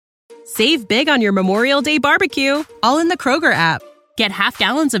Save big on your Memorial Day barbecue, all in the Kroger app. Get half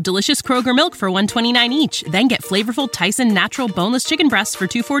gallons of delicious Kroger milk for $1.29 each. Then get flavorful Tyson natural boneless chicken breasts for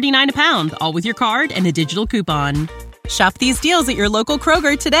 $2.49 a pound, all with your card and a digital coupon. Shop these deals at your local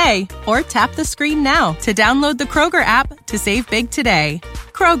Kroger today, or tap the screen now to download the Kroger app to save big today.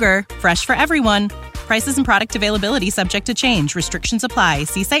 Kroger, fresh for everyone. Prices and product availability subject to change. Restrictions apply.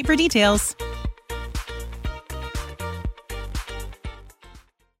 See site for details.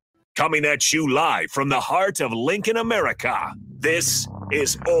 Coming at you live from the heart of Lincoln, America. This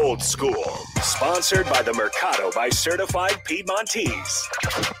is Old School, sponsored by the Mercado by Certified Piedmontese.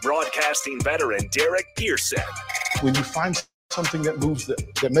 Broadcasting veteran Derek Pearson. When you find something that moves them,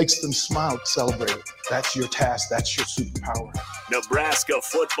 that makes them smile, celebrate it. That's your task. That's your superpower. Nebraska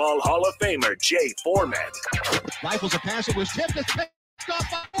Football Hall of Famer Jay Foreman. Rifles a pass. It was tipped. It's picked up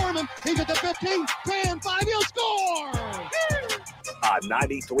by Foreman. He's at the 15, 10, 5. He'll score! On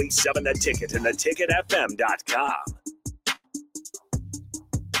 93.7 The Ticket and theticketfm.com.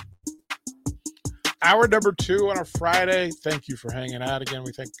 Hour number 2 on a Friday. Thank you for hanging out again.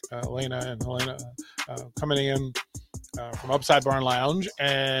 We thank Elena and Helena coming in from Upside Barn Lounge.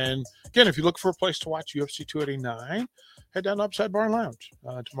 And again, if you look for a place to watch UFC 289, head down to Upside Barn Lounge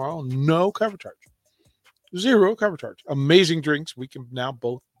tomorrow. No cover charge. 0 cover charge. Amazing drinks. We can now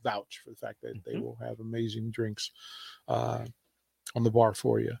both vouch for the fact that they will have amazing drinks on the bar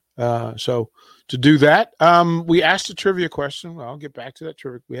for you. So to do that, we asked a trivia question. I'll get back to that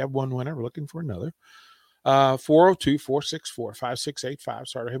trivia. We have one winner. We're looking for another. 402-464-5685.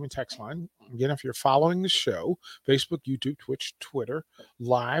 Starter Hemming text line. Again, if you're following the show, Facebook, YouTube, Twitch, Twitter,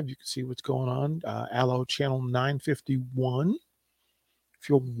 live, you can see what's going on. Allo channel 951. If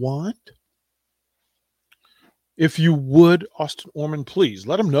you want. If you would, Austin Orman, please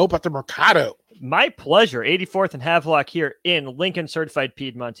let them know about the Mercado. My pleasure. 84th and Havelock here in Lincoln, certified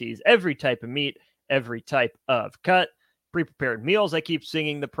Piedmontese. Every type of meat, every type of cut, pre-prepared meals I keep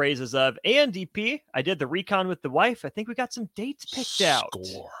singing the praises of. And DP, I did the recon with the wife. I think we got some dates picked out.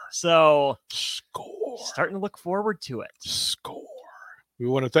 So, starting to look forward to it. Score. We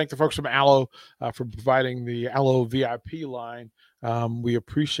want to thank the folks from Allo for providing the Allo VIP line. We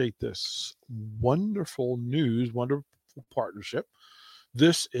appreciate this wonderful news, wonderful partnership.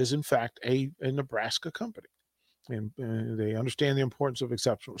 This is, in fact, a Nebraska company. And they understand the importance of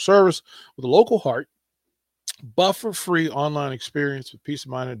exceptional service with a local heart, buffer-free online experience with peace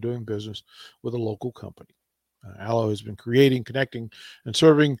of mind and doing business with a local company. Allo has been creating, connecting, and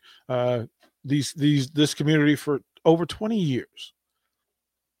serving this community for over 20 years.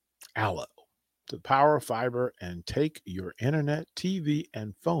 Allo, the power of fiber, and take your internet, TV,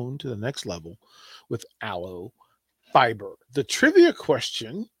 and phone to the next level with Allo Fiber. The trivia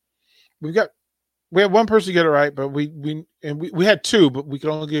question, we had one person get it right, but we had 2, but we could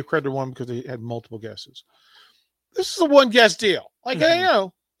only give credit to one because they had multiple guesses. This is a one guess deal. This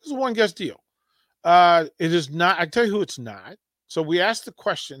is a one guess deal. It is not. I tell you who it's not. So we asked the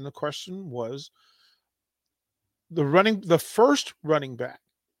question. The question was the first running back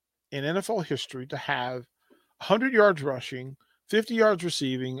in NFL history to have 100 yards rushing, 50 yards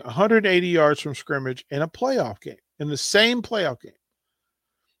receiving, 180 yards from scrimmage in a playoff game, in the same playoff game.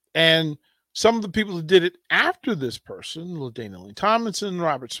 And some of the people who did it after this person, LaDainian Tomlinson,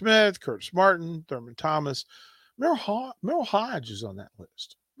 Robert Smith, Curtis Martin, Thurman Thomas, Merrill Hodge is on that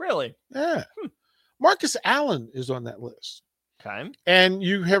list. Really? Yeah. Marcus Allen is on that list. Okay. And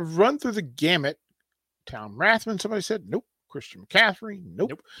you have run through the gamut. Tom Rathman, somebody said, nope. Christian McCaffrey,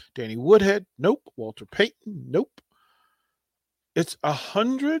 nope. Danny Woodhead, nope. Walter Payton, nope. It's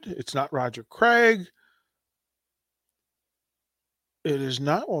 100. It's not Roger Craig. It is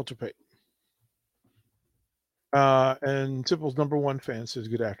not Walter Payton. And Tipple's number 1 fan says,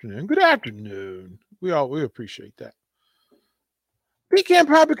 good afternoon. Good afternoon. We appreciate that. We can't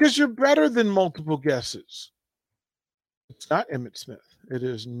probably because you're better than multiple guesses. It's not Emmitt Smith. It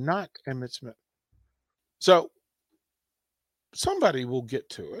is not Emmitt Smith. So somebody will get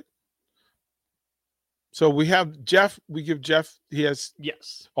to it. So we have Jeff. We give Jeff. Yes.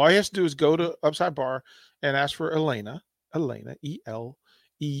 All he has to do is go to Upside Bar and ask for Elena, Elena,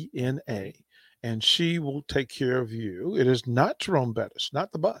 and she will take care of you. It is not Jerome Bettis,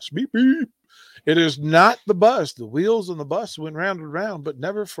 not the bus. Beep, beep. It is not the bus. The wheels on the bus went round and round, but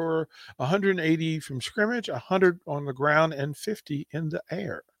never for 180 from scrimmage, 100 on the ground, and 50 in the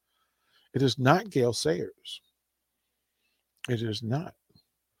air. It is not Gale Sayers. It is not.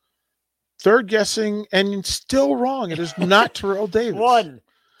 Third guessing, and still wrong. It is not Terrell Davis. 1,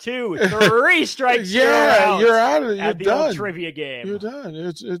 2, 3 strikes. Yeah, you're out of it. You're at the done. old trivia game. You're done.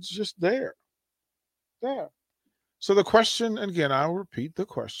 It's just there. There. So the question, and again, I'll repeat the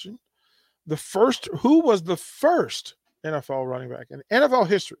question. Who was the first NFL running back in NFL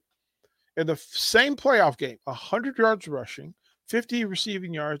history in the same playoff game, 100 yards rushing, 50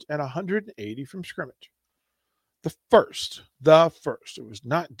 receiving yards, and 180 from scrimmage? The first. It was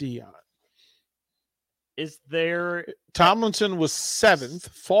not Dion. Is there Tomlinson was 7th.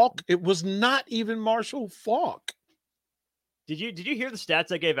 Falk, it was not even Marshall Faulk. Did you hear the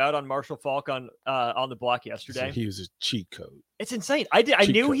stats I gave out on Marshall Faulk on the block yesterday? He was a cheat code. It's insane. I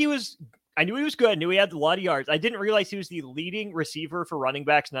knew he was good. I knew he had a lot of yards. I didn't realize he was the leading receiver for running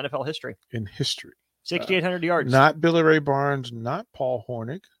backs in NFL history. 6,800 yards. Not Billy Ray Barnes, not Paul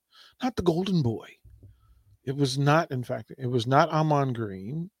Hornick, not the Golden Boy. It was not, in fact, it was not Amon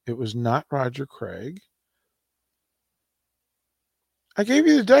Green. It was not Roger Craig. I gave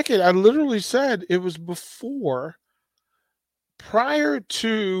you the decade. I literally said it was prior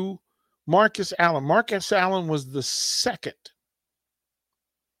to Marcus Allen. Marcus Allen was the second.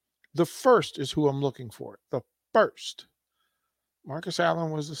 The first is who I'm looking for. The first. Marcus Allen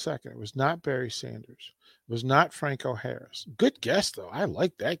was the second. It was not Barry Sanders. It was not Franco Harris. Good guess, though. I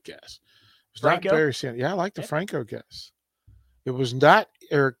like that guess. It was Franco? not Barry Sanders. Yeah, I like the Franco guess. It was not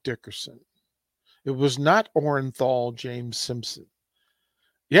Eric Dickerson. It was not Orenthal James Simpson.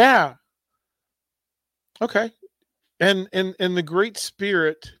 Yeah. Okay. And in the great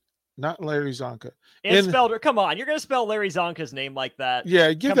spirit, not Larry Zonka. Come on, you're going to spell Larry Zonka's name like that.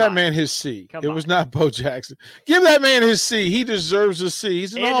 Yeah, give that man his C. It was not Bo Jackson. Give that man his C. He deserves a C.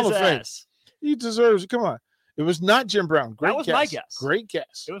 He's in the Hall of Fame. He deserves it. Come on. It was not Jim Brown. Great guess. That was my guess. Great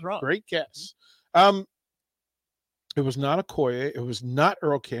guess. It was wrong. Great guess. It was not Okoye. It was not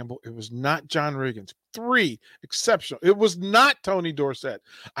Earl Campbell. It was not John Riggins. 3, exceptional. It was not Tony Dorsett.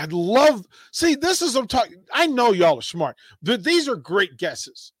 This is I'm talking. I know y'all are smart. These are great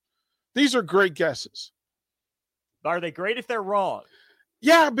guesses. These are great guesses. Are they great if they're wrong?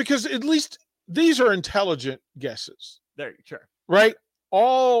 Yeah, because at least these are intelligent guesses. Sure. Right?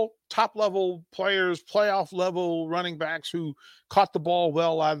 All top-level players, playoff-level running backs who caught the ball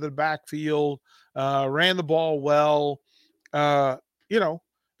well out of the backfield, ran the ball well. It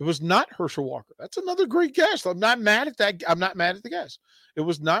was not Herschel Walker. That's another great guess. I'm not mad at that. I'm not mad at the guess. It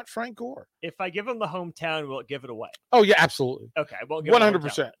was not Frank Gore. If I give him the hometown, will it give it away? Oh yeah, absolutely. Okay, well,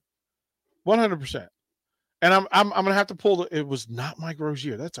 100%. 100%. And I'm gonna have to pull it was not Mike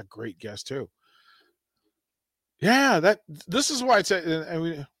Rozier. That's a great guess too. Yeah, this is why I said. And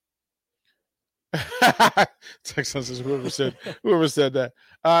we, Texas says whoever said that.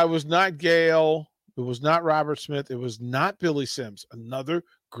 It was not Gale. It was not Robert Smith. It was not Billy Sims. Another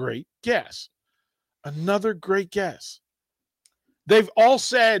great guess. Another great guess. They've all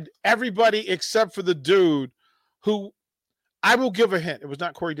said everybody except for the dude who I will give a hint. It was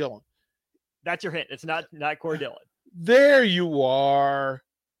not Corey Dillon. That's your hint. It's not Corey Dillon. There you are.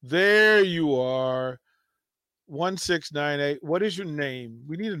 1698. What is your name?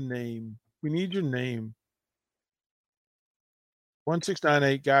 We need a name. We need your name.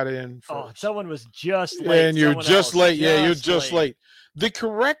 1698 got in first. Oh, someone was just late. And you're just late. Yeah, you're just late. The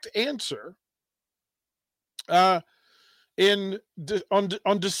correct answer on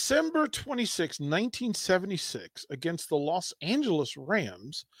December 26, 1976, against the Los Angeles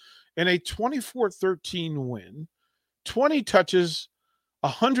Rams in a 24-13 win, 20 touches,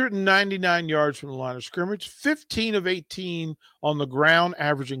 199 yards from the line of scrimmage, 15 of 18 on the ground,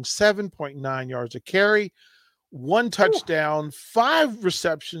 averaging 7.9 yards a carry, 1 touchdown, 5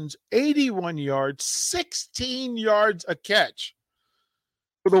 receptions, 81 yards, 16 yards a catch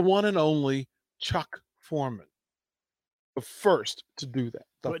for the one and only Chuck Foreman. The first to do that.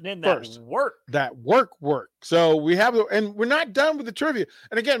 Putting in that work. That work. So we have, and we're not done with the trivia.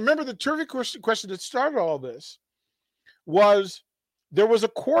 And again, remember the trivia question that started all this was there was a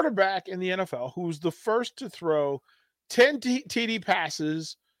quarterback in the NFL who was the first to throw 10 TD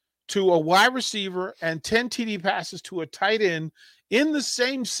passes to a wide receiver and 10 TD passes to a tight end in the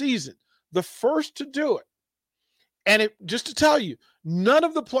same season. The first to do it. And just to tell you, none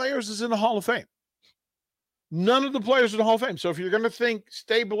of the players is in the Hall of Fame. None of the players in the Hall of Fame. So if you're going to think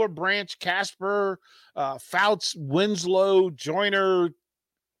Stabler, Branch, Casper, Fouts, Winslow, Joyner,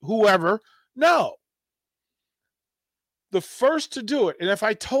 whoever, no. The first to do it. And if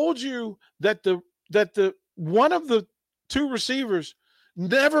I told you that the one of the 2 receivers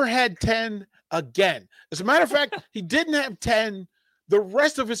never had 10 again. As a matter of fact, he didn't have 10 the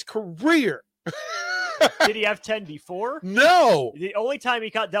rest of his career. Did he have 10 before? No. The only time he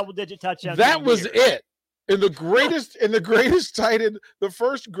caught double-digit touchdowns. That was it. In the greatest tight end, the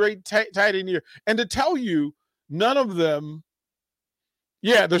first great tight end year. And to tell you, none of them,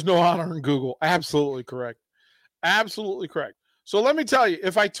 yeah, there's no honor in Google. Absolutely correct. Absolutely correct. So let me tell you,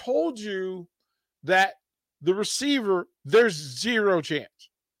 if I told you that the receiver, there's zero chance,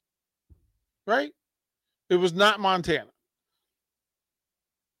 right? It was not Montana,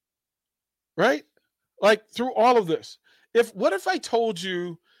 right? Like through all of this. What if I told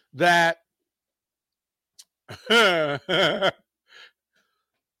you that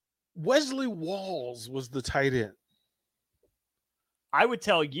Wesley Walls was the tight end? I would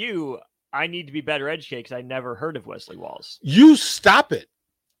tell you I need to be better educated because I never heard of Wesley Walls. You stop it.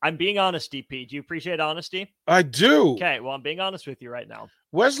 I'm being honest, DP. Do you appreciate honesty? I do. Okay, well, I'm being honest with you right now.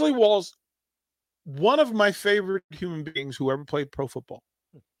 Wesley Walls, one of my favorite human beings who ever played pro football.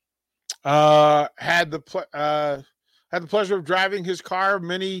 Had the pleasure of driving his car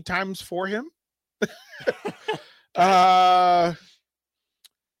many times for him.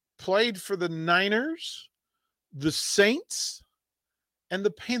 Played for the Niners, the Saints, and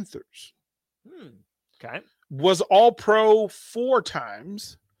the Panthers. Okay. Was all pro 4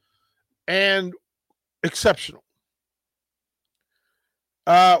 times and exceptional.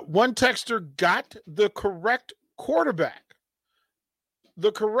 One texter got the correct quarterback.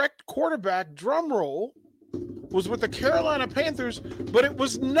 The correct quarterback, drum roll, was with the Carolina Panthers, but it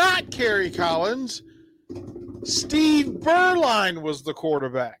was not Kerry Collins. Steve Berline was the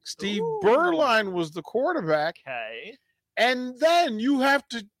quarterback. Steve Berline was the quarterback. Okay. And then you have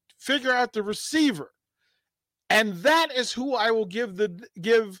to figure out the receiver. And that is who I will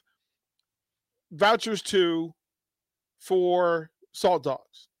give vouchers to for Salt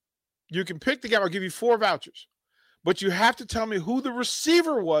Dogs. You can pick the guy. I'll give you 4 vouchers. But you have to tell me who the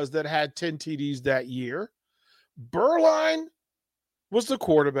receiver was that had 10 TDs that year. Berline was the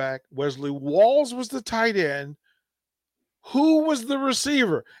quarterback. Wesley Walls was the tight end. Who was the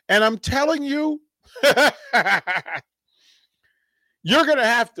receiver? And I'm telling you, you're going to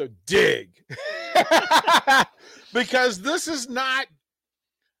have to dig. Because this is not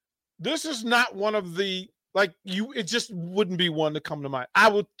one of the, it just wouldn't be one to come to mind. I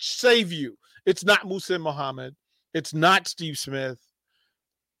will save you. It's not Musa Muhammad. It's not Steve Smith.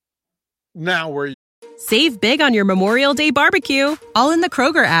 Now where you Save big on your Memorial Day barbecue, all in the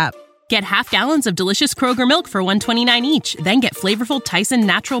Kroger app. Get half gallons of delicious Kroger milk for $1.29 each. Then get flavorful Tyson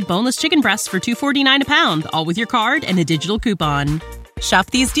natural boneless chicken breasts for $2.49 a pound, all with your card and a digital coupon. Shop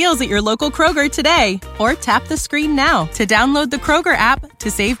these deals at your local Kroger today, or tap the screen now to download the Kroger app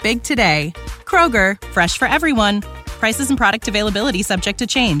to save big today. Kroger, fresh for everyone. Prices and product availability subject to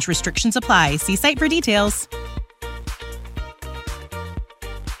change. Restrictions apply. See site for details.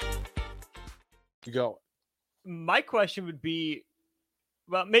 go? My question would be,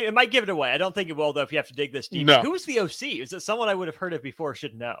 well, maybe it might give it away. I don't think it will, though, if you have to dig this deep. No. Who was the OC? Is it someone I would have heard of before,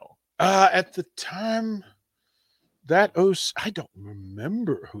 should know? At the time, that OC, I don't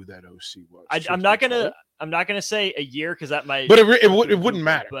remember who that OC was. I'm not gonna say a year because that might. But it wouldn't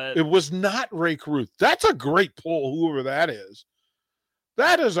matter. But it was not Ray Caruth. That's a great pull, whoever that is.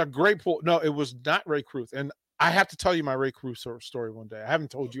 That is a great pull. No, it was not Ray Caruth. And I have to tell you my Ray Caruth story one day. I haven't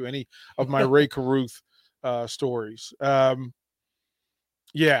told you any of my Ray Caruth stories.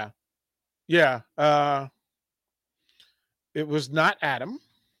 Yeah. It was not Adam.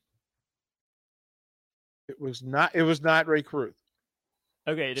 It was not Ray Caruth.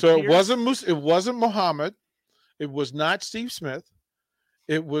 Okay. It wasn't Muhammad. It was not Steve Smith.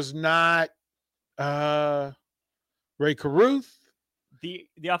 It was not Ray Caruth. The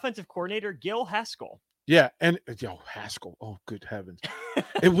offensive coordinator, Gil Haskell. Yeah, and Haskell. Oh, good heavens!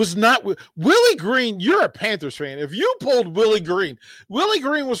 It was not Willie Green. You're a Panthers fan. If you pulled Willie Green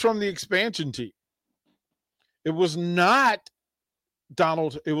was from the expansion team. It was not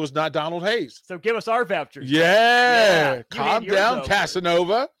Donald. It was not Donald Hayes. So give us our vouchers. Yeah. Calm down,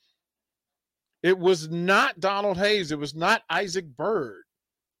 Casanova. It was not Donald Hayes. It was not Isaac Bird.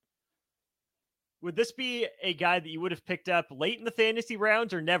 Would this be a guy that you would have picked up late in the fantasy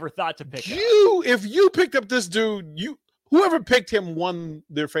rounds or never thought to pick up? If you picked up this dude, whoever picked him won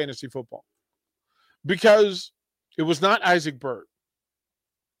their fantasy football. Because it was not Isaac Bird.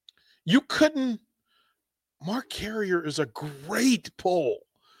 You couldn't. Mark Carrier is a great pull.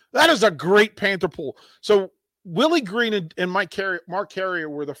 That is a great Panther pull. So Willie Green and Mark Carrier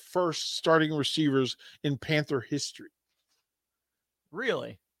were the first starting receivers in Panther history.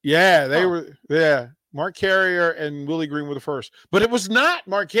 Really? Yeah, they were. Yeah, Mark Carrier and Willie Green were the first. But it was not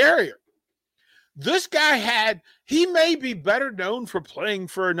Mark Carrier. This guy he may be better known for playing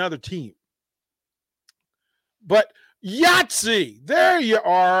for another team. But Yahtzee, there you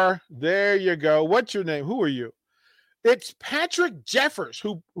are. There you go. What's your name? Who are you? It's Patrick Jeffers,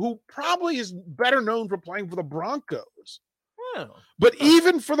 who probably is better known for playing for the Broncos. Oh. But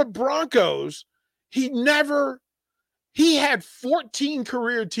even for the Broncos, he never He had 14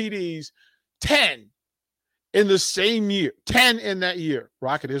 career TDs, 10 in the same year, 10 in that year.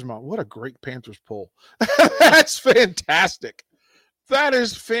 Rocket Ismail, what a great Panthers pull. That's fantastic. That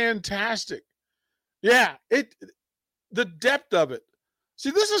is fantastic. Yeah, the depth of it.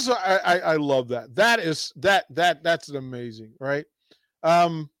 See, this is I love that. That's an amazing, right?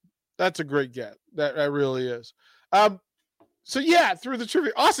 That's a great get. That really is. So yeah, through the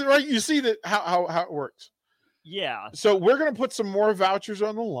trivia, Austin, right? You see that how it works. Yeah. So we're gonna put some more vouchers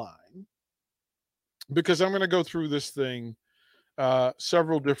on the line because I'm gonna go through this thing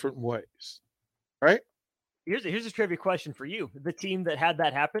several different ways, right? Here's a trivia question for you. The team that had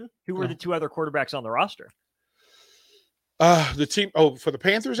that happen, who were the two other quarterbacks on the roster? The team for the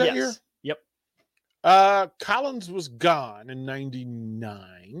Panthers that year? Yep. Collins was gone in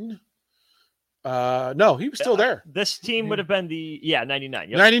 99. No, he was still there. This team would have been 99.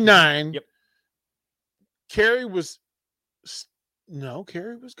 Yep. 99. Yep. Carey was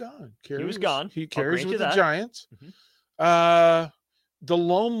gone. He was gone. He carries with the that. Giants. Mm-hmm.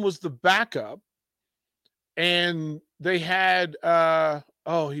 Delhomme was the backup, and they had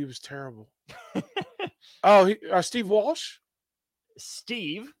he was terrible. Steve Walsh.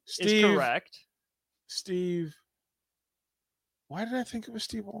 Steve is correct. Steve. Why did I think it was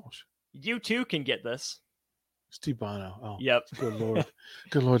Steve Walsh? You too can get this. Steve Bono. Oh, yep. Good Lord.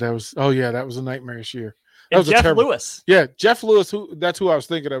 Good Lord. That was a nightmarish year. That and was Jeff Lewis. Yeah, Jeff Lewis. That's who I was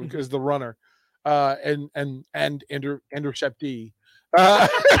thinking of because the runner, and Andrew Shepty.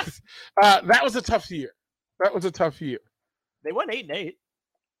 That was a tough year. They won 8-8.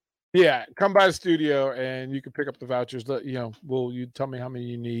 Yeah, come by the studio and you can pick up the vouchers. You tell me how many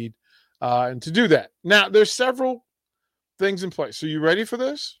you need, and to do that. Now, there's several things in place. So you ready for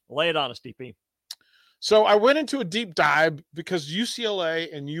this? Lay it on us, DP. So I went into a deep dive because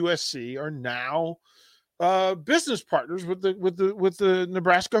UCLA and USC are now business partners with the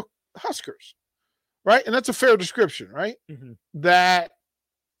Nebraska Huskers, right? And that's a fair description, right? Mm-hmm. That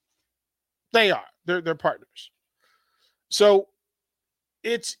they are. They're partners. So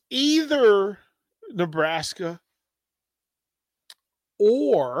it's either Nebraska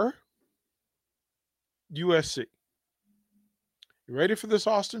or USC. You ready for this,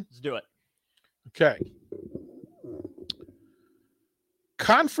 Austin? Let's do it. Okay.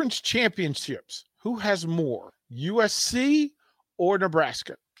 Conference championships. Who has more, USC or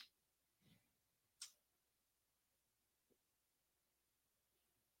Nebraska?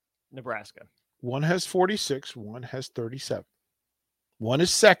 Nebraska. One has 46, one has 37. One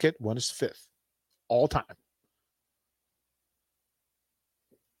is second, one is fifth. All time.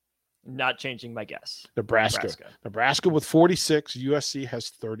 Not changing my guess. Nebraska with 46, USC has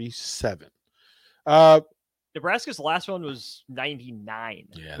 37. Nebraska's last one was 99,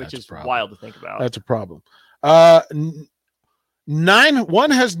 which is wild to think about. That's a problem. One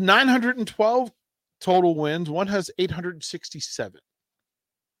has 912 total wins. One has 867.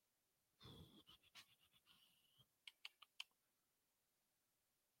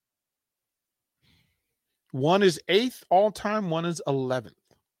 One is 8th all time. One is 11th.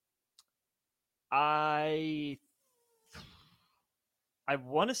 I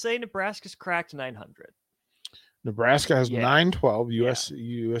want to say Nebraska's cracked 900. Nebraska has 912.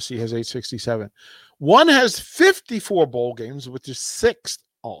 USC has 867. One has 54 bowl games, which is 6th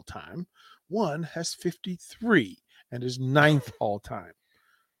all time. One has 53 and is 9th all time.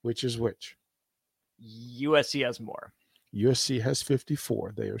 Which is which? USC has more. USC has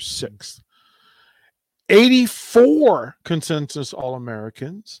 54. They are 6th. 84 consensus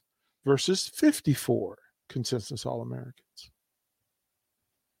All-Americans versus 54 consensus All-Americans.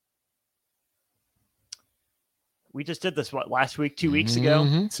 We just did this, last week, 2 weeks ago?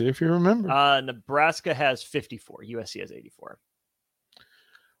 Mm-hmm. See if you remember. Nebraska has 54. USC has 84.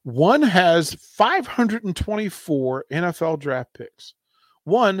 One has 524 NFL draft picks.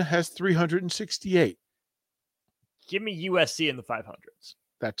 One has 368. Give me USC in the 500s.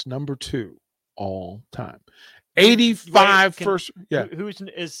 That's number 2 all time. 85 first. Yeah.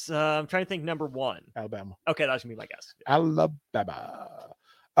 I'm trying to think number 1. Alabama. Okay, that's going to be my guess. Alabama.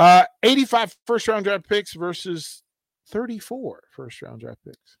 85 first-round draft picks versus 34 first-round draft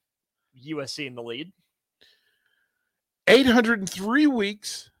picks. USC in the lead. 803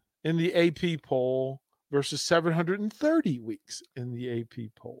 weeks in the AP poll versus 730 weeks in the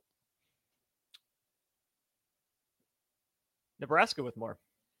AP poll. Nebraska with more.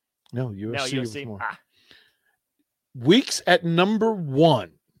 No, USC with more. Weeks at number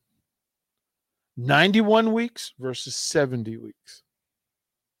 1. 91 weeks versus 70 weeks.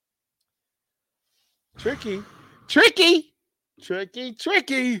 Tricky.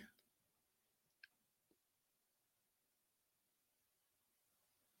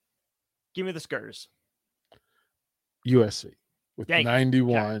 Give me the Skurs. USC with Dang.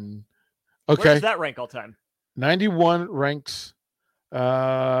 91. Where Okay. does that rank all time? 91 ranks. They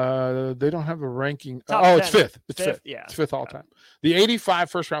don't have a ranking. Top Oh, it's 10. fifth. It's fifth. Yeah. It's fifth all time. The 85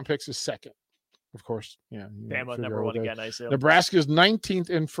 first round picks is second. Of course. Yeah. you Bama figure number out one what again, I assume. Nebraska's 19th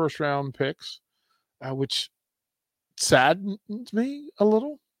in first round picks, which saddens me a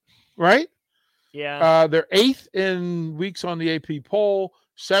little, right? Yeah. They're 8th in weeks on the AP poll,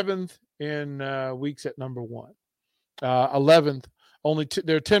 7th in weeks at number 1, 11th.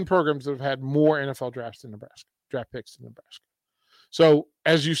 There are 10 programs that have had more NFL draft picks than Nebraska. So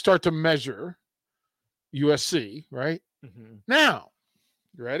as you start to measure USC, right? Mm-hmm. Now,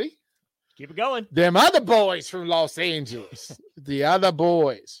 you ready? Keep it going. Them other boys from Los Angeles, the other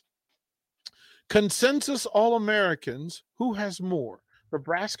boys. Consensus All-Americans, who has more,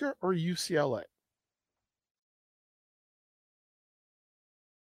 Nebraska or UCLA?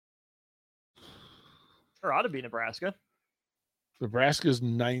 Or ought to be Nebraska. Nebraska's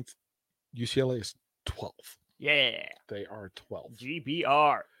 9th. UCLA is 12th. Yeah. They are 12th.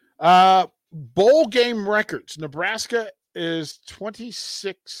 GBR. Bowl game records. Nebraska is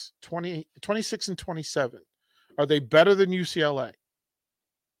 26 and 27. Are they better than UCLA?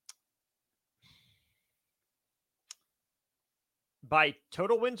 By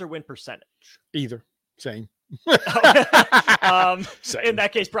total wins or win percentage? Either. Same. In that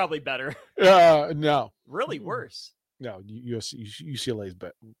case, probably better. No. Really worse. No, UCLA is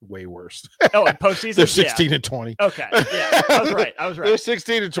way worse. Oh, in postseason? They're 16 and 20. Okay. Yeah. I was right. They're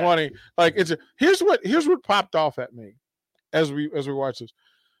 16 and 20. Like here's what popped off at me as we watch this.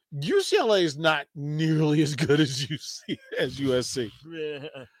 UCLA is not nearly as good as USC.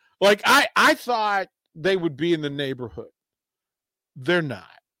 Like I thought they would be in the neighborhood. They're not.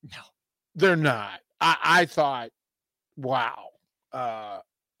 No. They're not. I thought, wow.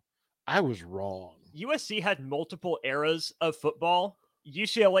 I was wrong. USC had multiple eras of football.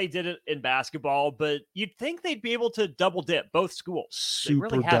 UCLA did it in basketball, but you'd think they'd be able to double dip both schools. Super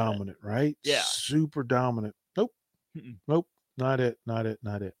really dominant, right? Yeah. Super dominant. Nope. Mm-mm. Nope. Not it.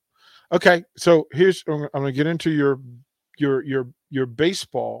 Okay. So I'm going to get into your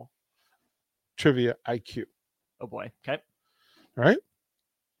baseball trivia IQ. Oh boy. Okay. All right.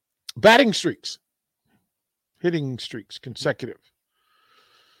 Batting streaks. Hitting streaks consecutive.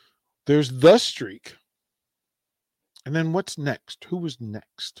 There's the streak. And then what's next? Who was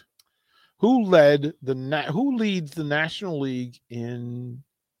next? Who leads the National League in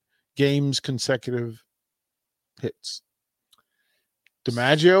games consecutive hits?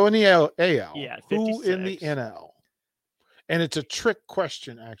 DiMaggio in the AL. Yeah, Who in the 56. NL? And it's a trick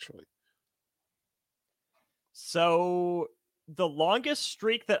question, actually. So the longest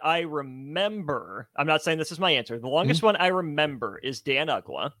streak that I remember, I'm not saying this is my answer. The longest one I remember is Dan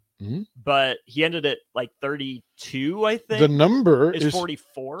Uggla, but he ended at like 32, I think. The number is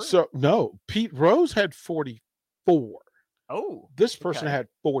 44. So no, Pete Rose had 44. Oh, This person had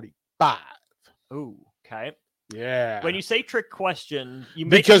 45. Oh, okay. Yeah. When you say trick question,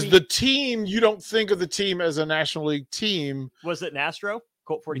 because the team, you don't think of the team as a National League team. Was it Nastro?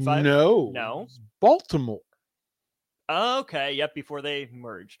 Colt 45? No. Baltimore. Okay. Yep. Before they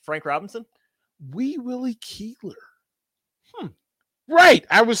merged. Frank Robinson? Wee Willie Keeler. Right.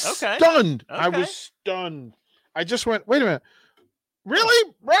 I was stunned. Okay. I was stunned. I just went, wait a minute.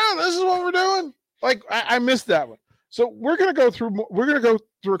 Really? Bro, this is what we're doing? Like, I missed that one. So we're going to go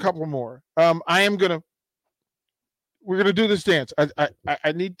through a couple more. We're going to do this dance.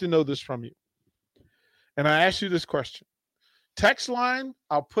 I need to know this from you. And I asked you this question. Text line,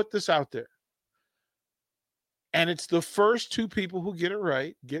 I'll put this out there. And it's the first two people who get it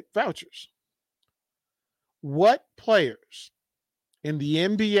right get vouchers. What players in the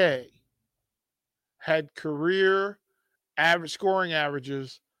NBA had career average scoring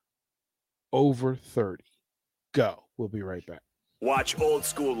averages over 30? Go. We'll be right back. Watch Old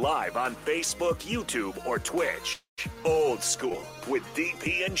School live on Facebook, YouTube, or Twitch. Old School with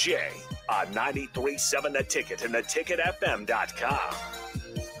DP and J on 93.7 The Ticket and theticketfm.com.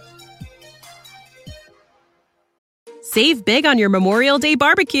 Save big on your Memorial Day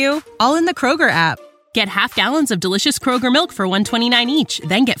barbecue, all in the Kroger app. Get half gallons of delicious Kroger milk for $1.29 each.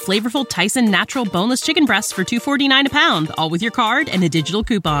 Then get flavorful Tyson natural boneless chicken breasts for $2.49 a pound, all with your card and a digital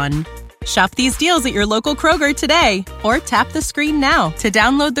coupon. Shop these deals at your local Kroger today, or tap the screen now to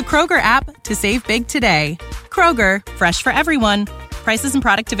download the Kroger app to save big today. Kroger, fresh for everyone. Prices and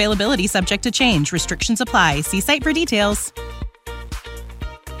product availability subject to change. Restrictions apply. See site for details.